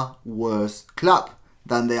far worse club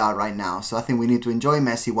than they are right now. So I think we need to enjoy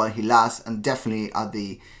Messi while he lasts, and definitely at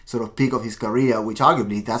the sort of peak of his career, which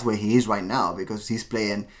arguably that's where he is right now because he's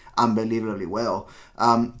playing unbelievably well.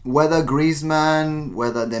 Whether Griezmann,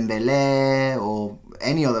 whether Dembele or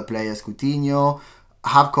any other players, Coutinho,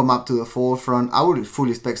 have come up to the forefront, I would fully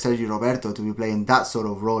expect Sergio Roberto to be playing that sort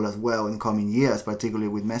of role as well in coming years, particularly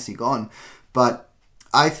with Messi gone. But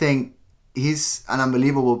I think he's an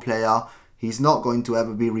unbelievable player. He's not going to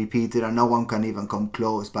ever be repeated, and no one can even come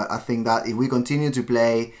close. But I think that if we continue to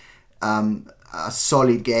play a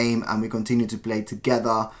solid game and we continue to play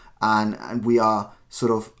together and we are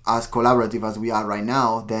sort of as collaborative as we are right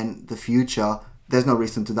now, then the future, there's no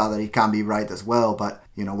reason to doubt that it can be bright as well. But,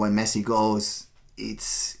 when Messi goes,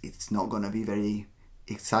 it's not going to be very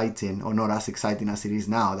exciting, or not as exciting as it is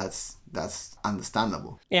now. That's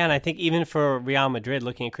understandable. Yeah, and I think even for Real Madrid,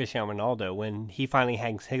 looking at Cristiano Ronaldo, when he finally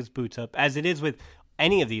hangs his boots up, as it is with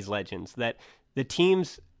any of these legends, that the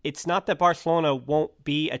teams, it's not that Barcelona won't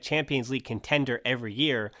be a Champions League contender every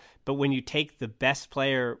year, but when you take the best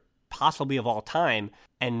player possibly of all time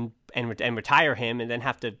and retire him and then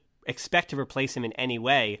have to expect to replace him in any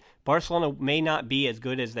way, Barcelona may not be as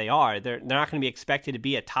good as they are. They're not going to be expected to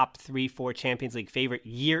be a top 3-4 Champions League favorite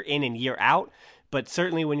year in and year out. But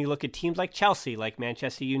certainly when you look at teams like Chelsea, like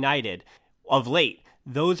Manchester United, of late,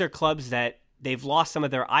 those are clubs that they've lost some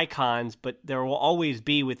of their icons, but there will always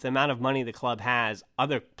be, with the amount of money the club has,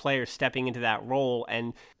 other players stepping into that role.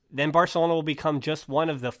 And then Barcelona will become just one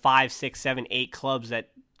of the 5, 6, 7, 8 clubs that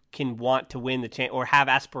can want to win or have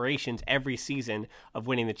aspirations every season of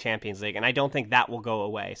winning the Champions League. And I don't think that will go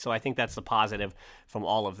away. So I think that's the positive from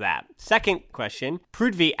all of that. Second question,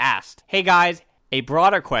 Prudvi asked, hey guys, a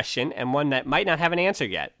broader question, and one that might not have an answer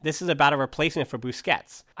yet. This is about a replacement for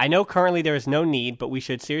Busquets. I know currently there is no need, but we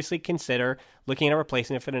should seriously consider looking at a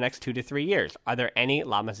replacement for the next 2 to 3 years. Are there any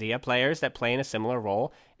La Masia players that play in a similar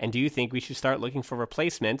role? And do you think we should start looking for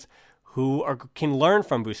replacements who can learn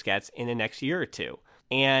from Busquets in the next year or two?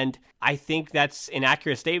 And I think that's an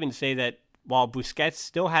accurate statement to say that while Busquets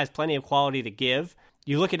still has plenty of quality to give,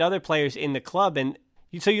 you look at other players in the club and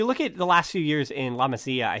So you look at the last few years in La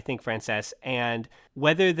Masia, I think, Frances, and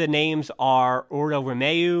whether the names are Oriol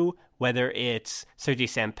Romeu, whether it's Sergi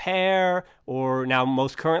Samper, or now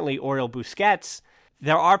most currently Oriol Busquets,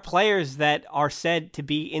 there are players that are said to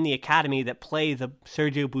be in the academy that play the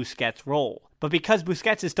Sergio Busquets role. But because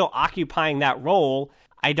Busquets is still occupying that role,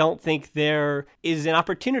 I don't think there is an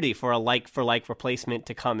opportunity for a like-for-like replacement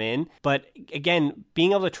to come in. But again,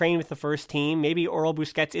 being able to train with the first team, maybe Oriol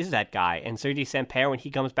Busquets is that guy. And Sergi Samper, when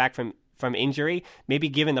he comes back from injury, maybe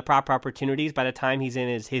given the proper opportunities by the time he's in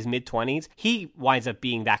his mid-20s, he winds up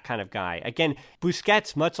being that kind of guy. Again,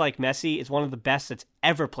 Busquets, much like Messi, is one of the best that's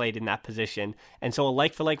ever played in that position. And so a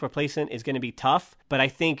like-for-like replacement is going to be tough. But I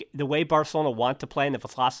think the way Barcelona want to play and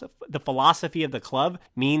the philosophy of the club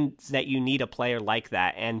means that you need a player like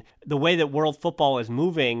that. And the way that world football is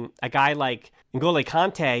moving, a guy like N'Golo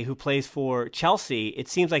Kante, who plays for Chelsea, it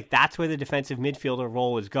seems like that's where the defensive midfielder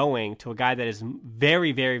role is going, to a guy that is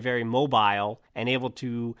very, very, very mobile and able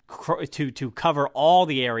to cover all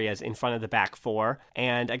the areas in front of the back four.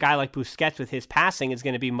 And a guy like Busquets with his passing is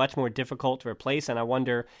going to be much more difficult to replace. And I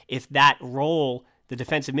wonder if that role, the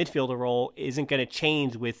defensive midfielder role, isn't going to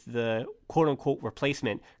change with the quote-unquote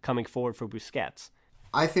replacement coming forward for Busquets.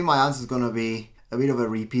 I think my answer is going to be a bit of a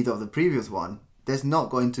repeat of the previous one. There's not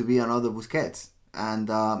going to be another Busquets. And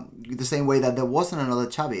the same way that there wasn't another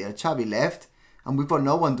Xavi. Xavi left, and we've got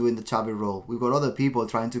no one doing the Xavi role. We've got other people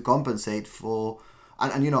trying to compensate for,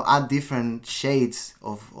 and add different shades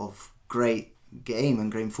of great game and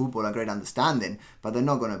great football and great understanding, but they're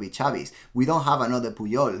not going to be Xavi's. We don't have another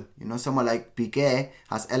Puyol. Someone like Piqué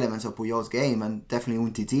has elements of Puyol's game, and definitely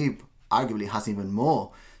Umtiti arguably has even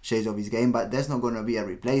more shades of his game, but there's not going to be a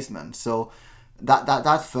replacement. So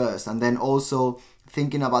that first, and then also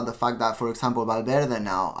thinking about the fact that, for example, Valverde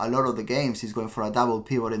now, a lot of the games he's going for a double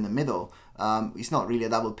pivot in the middle. It's not really a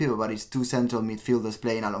double pivot, but it's two central midfielders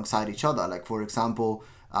playing alongside each other. Like, for example,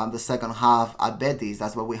 the second half at Betis,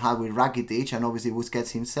 that's what we had with Rakitic and obviously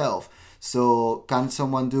Busquets himself. So can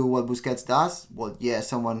someone do what Busquets does? Well, yeah,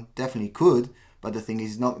 someone definitely could, but the thing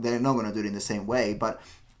is, they're not going to do it in the same way. But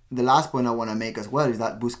the last point I want to make as well is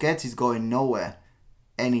that Busquets is going nowhere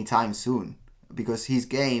anytime soon, because his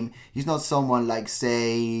game, he's not someone like,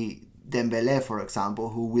 say, Dembélé, for example,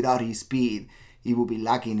 who without his speed, he will be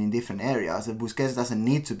lacking in different areas. And Busquets doesn't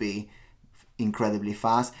need to be incredibly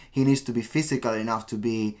fast. He needs to be physical enough to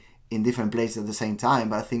be in different places at the same time.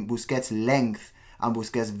 But I think Busquets' length and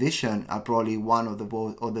Busquets' vision are probably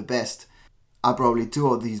are probably two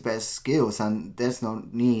of his best skills, and there's no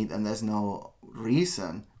need and there's no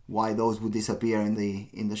reason why those would disappear in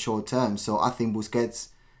the short term. So I think Busquets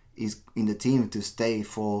is in the team to stay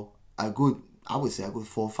for a good 4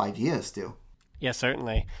 or 5 years still. Yeah,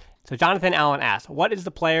 certainly. So Jonathan Allen asked, what is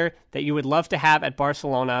the player that you would love to have at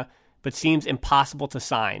Barcelona but seems impossible to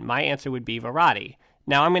sign? My answer would be Verratti.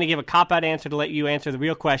 Now, I'm going to give a cop-out answer to let you answer the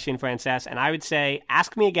real question, Frances, and I would say,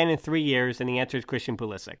 ask me again in 3 years, and the answer is Christian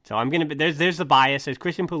Pulisic. So I'm going to there's the bias. There's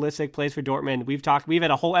Christian Pulisic, plays for Dortmund. We've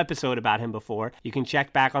had a whole episode about him before. You can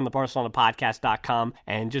check back on the BarcelonaPodcast.com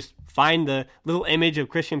and just find the little image of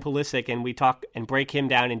Christian Pulisic, and we talk and break him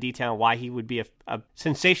down in detail on why he would be a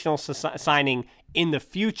sensational signing in the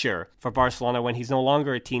future for Barcelona when he's no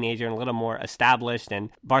longer a teenager and a little more established, and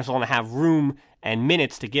Barcelona have room and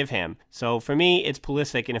minutes to give him. So for me, it's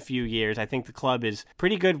Pulisic in a few years. I think the club is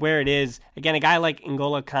pretty good where it is. Again, a guy like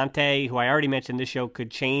N'Golo Kante, who I already mentioned this show, could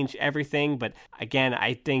change everything. But again,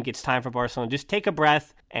 I think it's time for Barcelona. Just take a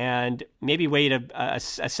breath and maybe wait a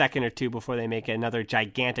second or two before they make another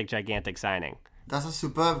gigantic signing. That's a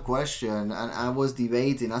superb question, and I was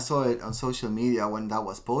debating. I saw it on social media when that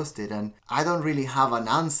was posted, and I don't really have an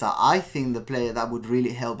answer. I think the player that would really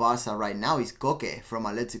help Barca right now is Koke from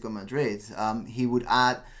Atletico Madrid. He would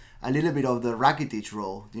add a little bit of the Rakitic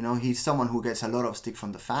role. He's someone who gets a lot of stick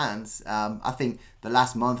from the fans. I think the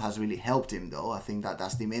last month has really helped him, though. I think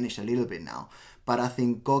that's diminished a little bit now. But I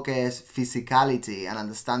think Koke's physicality and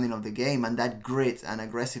understanding of the game and that grit and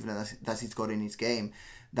aggressiveness that he's got in his game,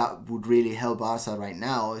 that would really help Barca right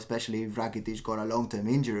now, especially if Rakitic got a long-term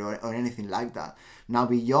injury or anything like that. Now,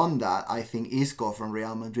 beyond that, I think Isco from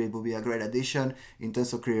Real Madrid would be a great addition in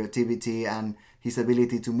terms of creativity and his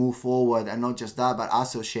ability to move forward, and not just that, but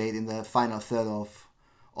associate in the final third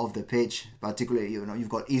of the pitch. Particularly, you've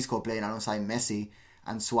got Isco playing alongside Messi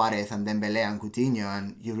and Suarez and Dembélé and Coutinho,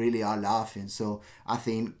 and you really are laughing. So I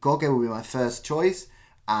think Koke will be my first choice,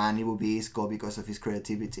 and it will be Isco because of his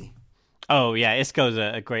creativity. Oh, yeah, Isco's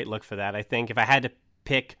a great look for that. I think if I had to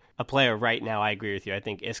pick a player right now, I agree with you. I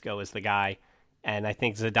think Isco is the guy. And I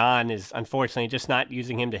think Zidane is unfortunately just not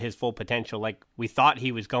using him to his full potential like we thought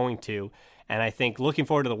he was going to. And I think looking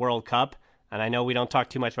forward to the World Cup, And I know we don't talk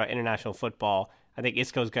too much about international football. I think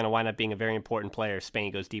Isco's going to wind up being a very important player if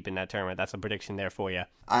Spain goes deep in that tournament. That's a prediction there for you.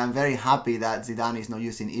 I am very happy that Zidane is not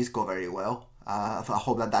using Isco very well. I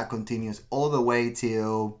hope that continues all the way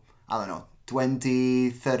till,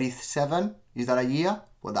 2037. Is that a year?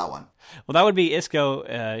 Well, that one. Well, that would be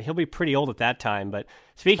Isco. He'll be pretty old at that time. But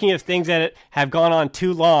speaking of things that have gone on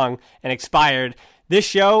too long and expired, this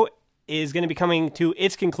show is going to be coming to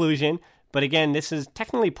its conclusion. But again, this is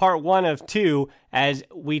technically part 1 of 2, as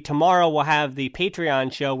we tomorrow will have the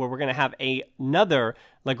Patreon show where we're going to have another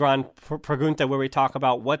La Gran Pregunta where we talk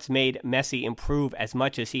about what's made Messi improve as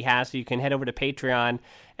much as he has. So you can head over to Patreon.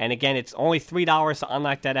 And again, it's only $3 to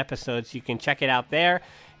unlock that episode, so you can check it out there.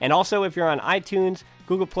 And also, if you're on iTunes,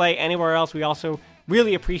 Google Play, anywhere else, we also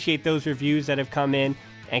really appreciate those reviews that have come in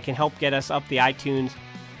and can help get us up the iTunes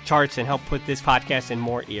charts and help put this podcast in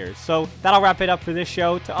more ears. So that'll wrap it up for this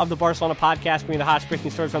show of the Barcelona podcast, bringing the hot breaking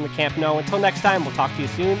stories from the Camp Nou. Until next time, we'll talk to you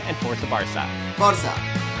soon, and Forza Barça. Forza.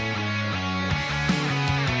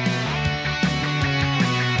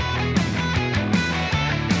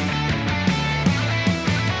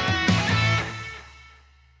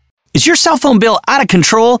 Is your cell phone bill out of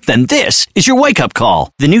control? Then this is your wake-up call.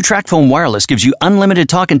 The new TracFone Wireless gives you unlimited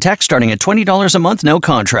talk and text starting at $20 a month, no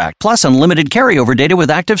contract, plus unlimited carryover data with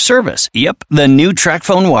active service. Yep, the new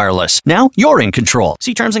TracFone Wireless. Now you're in control.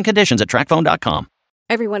 See terms and conditions at TracFone.com.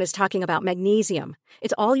 Everyone is talking about magnesium.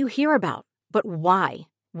 It's all you hear about. But why?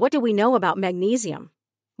 What do we know about magnesium?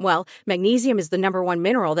 Well, magnesium is the number 1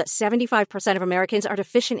 mineral that 75% of Americans are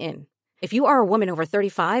deficient in. If you are a woman over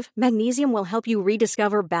 35, magnesium will help you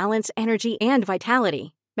rediscover balance, energy, and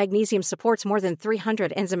vitality. Magnesium supports more than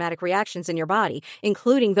 300 enzymatic reactions in your body,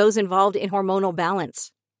 including those involved in hormonal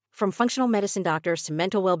balance. From functional medicine doctors to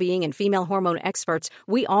mental well-being and female hormone experts,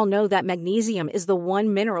 we all know that magnesium is the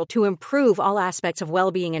one mineral to improve all aspects of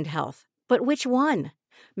well-being and health. But which one?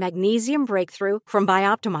 Magnesium Breakthrough from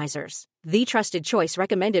Bioptimizers, the trusted choice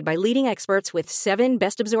recommended by leading experts with 7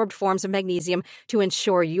 best-absorbed forms of magnesium to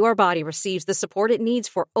ensure your body receives the support it needs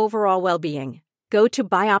for overall well-being. Go to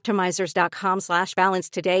bioptimizers.com/balance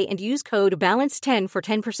today and use code BALANCE10 for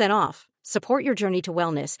 10% off. Support your journey to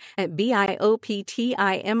wellness at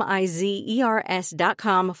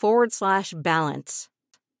bioptimizers.com/balance.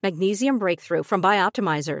 Magnesium Breakthrough from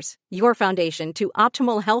Bioptimizers, your foundation to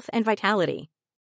optimal health and vitality.